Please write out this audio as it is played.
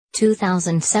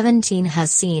2017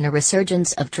 has seen a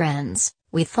resurgence of trends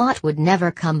we thought would never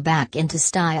come back into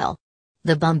style.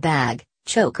 The bum bag,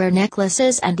 choker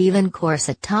necklaces and even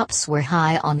corset tops were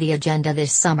high on the agenda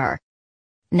this summer.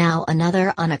 Now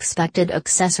another unexpected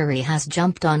accessory has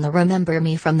jumped on the Remember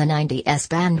Me from the 90s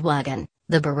bandwagon,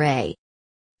 the beret.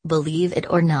 Believe it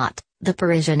or not, the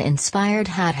Parisian-inspired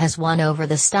hat has won over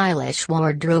the stylish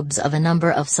wardrobes of a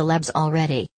number of celebs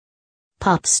already.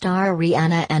 Pop star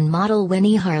Rihanna and model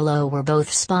Winnie Harlow were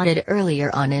both spotted earlier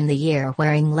on in the year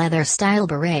wearing leather-style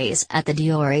berets at the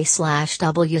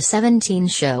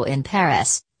Dior/W17's show in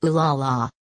Paris. Ooh la la.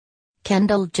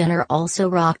 Kendall Jenner also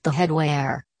rocked the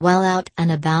headwear, while out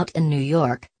and about in New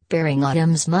York, pairing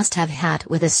autumn's must-have hat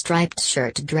with a striped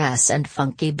shirt dress and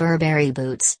funky Burberry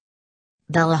boots.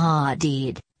 Bella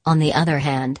Hadid, on the other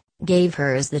hand, gave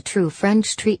hers the true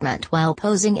French treatment while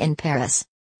posing in Paris.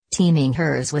 Teaming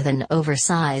hers with an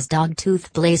oversized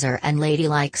dogtooth blazer and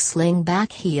ladylike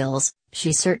sling-back heels,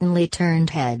 she certainly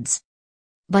turned heads.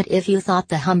 But if you thought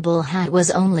the humble hat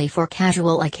was only for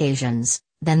casual occasions,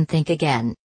 then think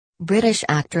again. British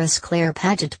actress Claire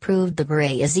Paget proved the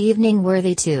beret is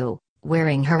evening-worthy too,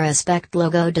 wearing her Respect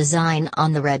logo design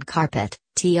on the red carpet,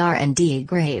 TR&D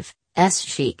grave,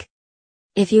 chic.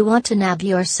 If you want to nab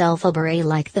yourself a beret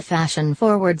like the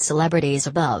fashion-forward celebrities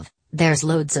above, there's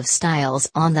loads of styles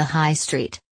on the high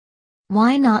street.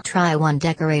 Why not try one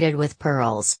decorated with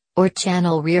pearls, or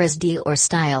channel resurgence or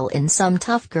style in some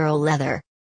tough girl leather?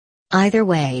 Either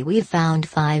way, we've found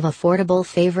 5 affordable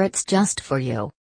favorites just for you.